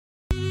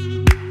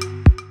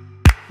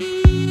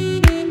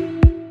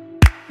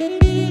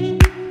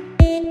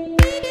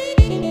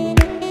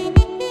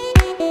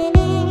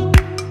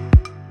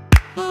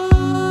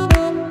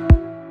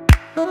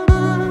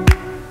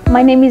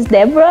My name is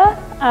Deborah.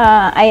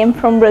 I am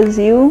from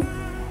Brazil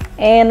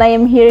and I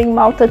am here in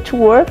Malta to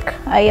work.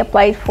 I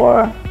applied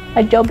for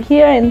a job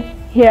here and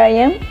here I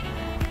am.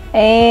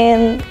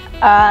 And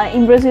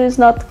in Brazil it's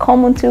not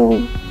common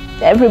to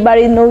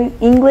everybody know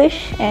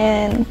English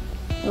and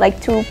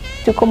like to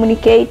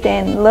communicate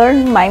and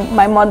learn.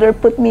 My mother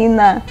put me in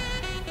a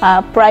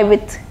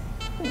private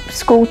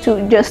school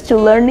just to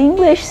learn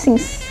English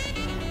since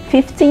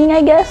 15,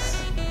 I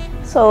guess.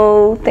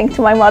 So thanks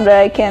to my mother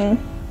I can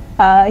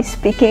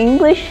speak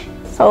English.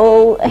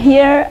 So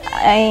here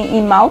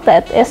in Malta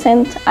at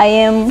Ascent, I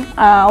am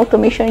an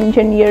automation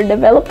engineer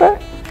developer,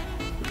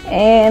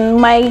 and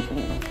my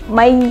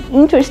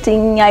interest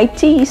in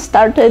IT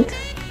started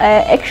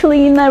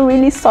actually in a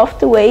really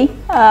soft way.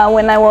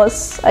 When I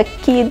was a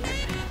kid,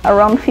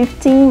 around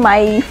 15,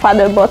 my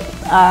father bought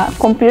a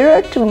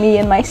computer to me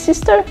and my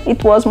sister.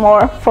 It was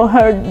more for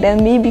her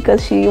than me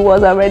because she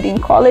was already in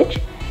college,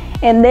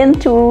 and then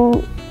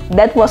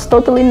that was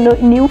totally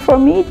new for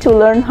me to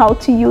learn how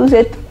to use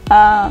it.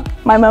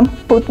 My mom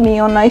put me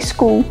on a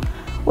school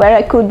where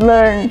I could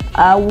learn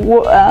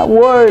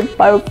Word,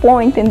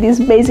 PowerPoint, and this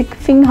basic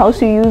thing, how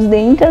to use the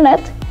internet.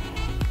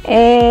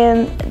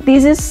 And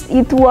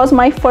it was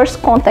my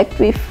first contact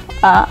with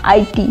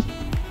IT.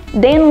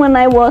 Then when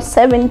I was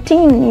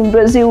 17 in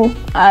Brazil,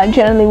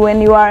 generally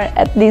when you are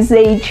at this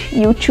age,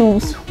 you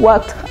choose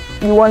what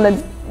you want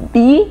to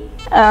be.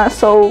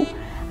 So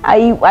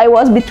I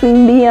was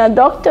between being a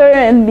doctor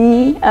and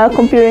being a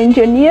computer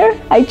engineer.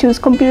 I chose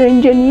computer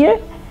engineer,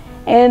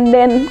 and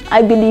then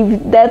I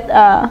believe that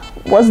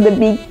was the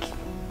big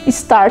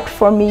start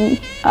for me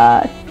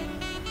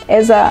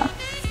as a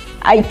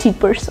IT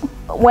person.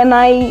 When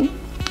I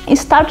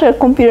started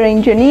computer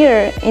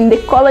engineer in the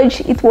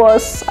college, it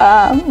was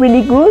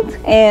really good,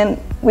 and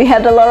we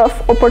had a lot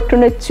of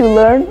opportunity to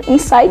learn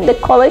inside the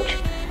college.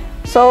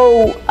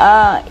 So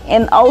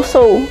and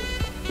also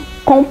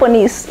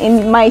companies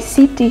in my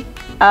city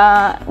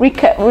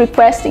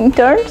request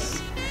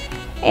interns,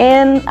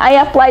 and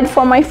I applied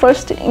for my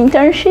first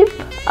internship.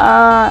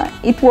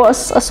 It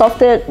was a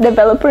software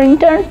developer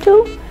intern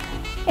too,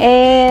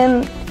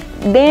 and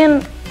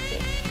then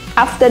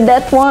after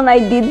that one I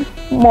did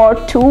more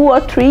 2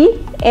 or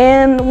 3,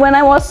 and when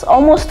I was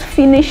almost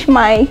finished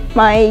my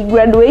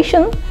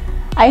graduation,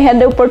 I had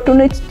the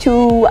opportunity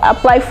to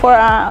apply for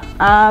a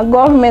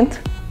government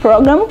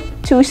program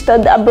to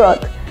study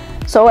abroad.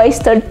 So I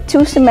studied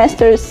 2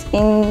 semesters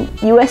in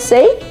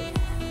USA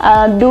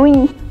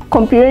doing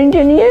computer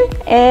engineer,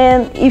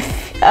 and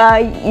if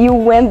you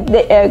went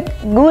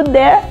good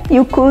there,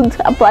 you could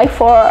apply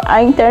for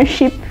an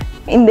internship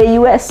in the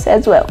US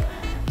as well.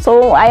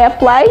 So I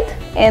applied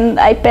and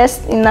I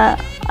passed in a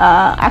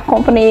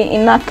company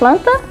in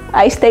Atlanta.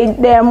 I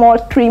stayed there more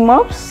 3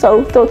 months,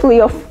 so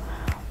totally of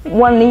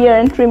 1 year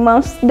and 3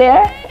 months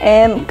there,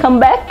 and come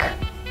back.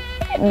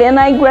 Then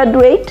I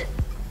graduate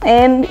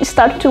and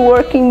start to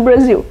work in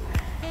Brazil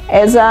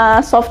as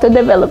a software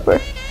developer.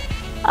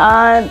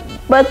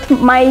 But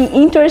my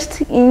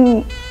interest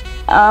in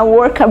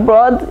work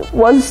abroad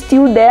was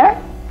still there.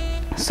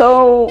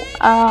 So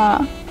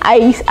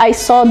I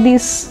saw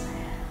this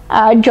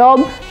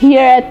job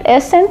here at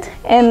Ascent,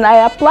 and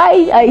I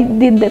applied. I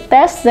did the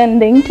test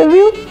and the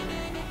interview,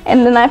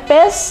 and then I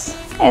passed,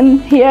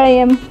 and here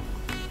I am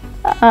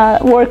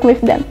work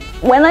with them.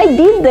 When I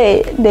did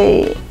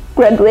the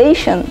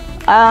graduation,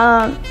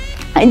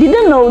 I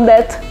didn't know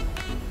that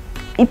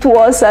it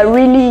was a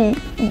really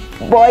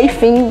boy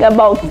thing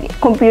about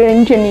computer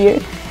engineer.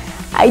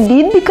 I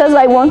did because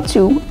I want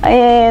to,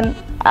 and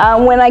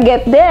when I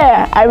get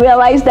there, I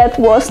realized that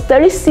was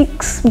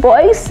 36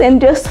 boys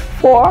and just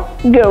 4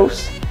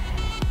 girls.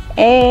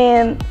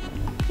 And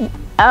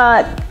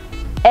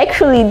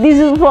actually,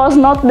 this was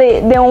not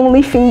the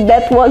only thing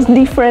that was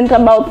different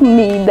about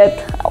me,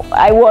 that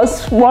I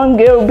was one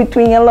girl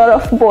between a lot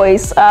of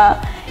boys.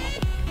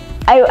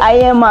 I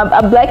am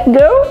a black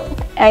girl.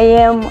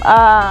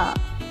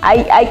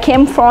 I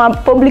came from a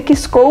public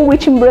school,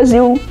 which in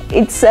Brazil,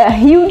 it's a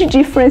huge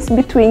difference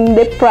between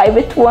the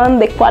private one,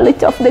 the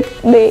quality of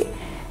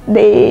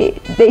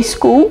the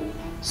school.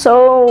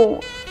 So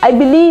I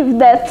believe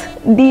that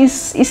these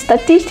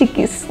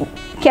statistics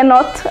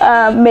cannot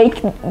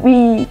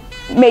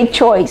make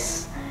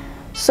choice.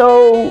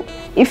 So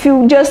if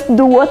you just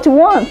do what you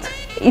want,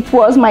 it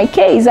was my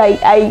case.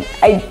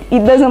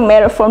 It doesn't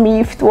matter for me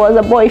if it was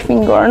a boy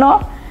thing or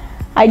not.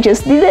 I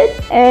just did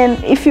it,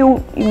 and if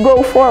you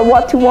go for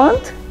what you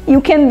want,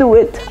 you can do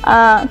it.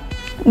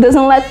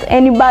 Doesn't let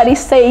anybody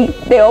say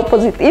the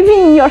opposite,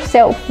 even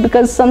yourself,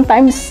 because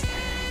sometimes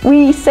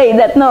we say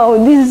that no,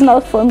 this is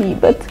not for me,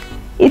 but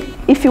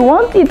if you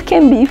want, it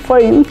can be for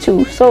you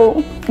too.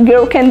 So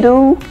girl can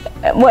do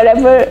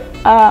whatever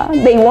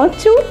they want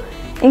to,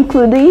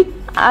 including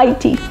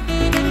IT.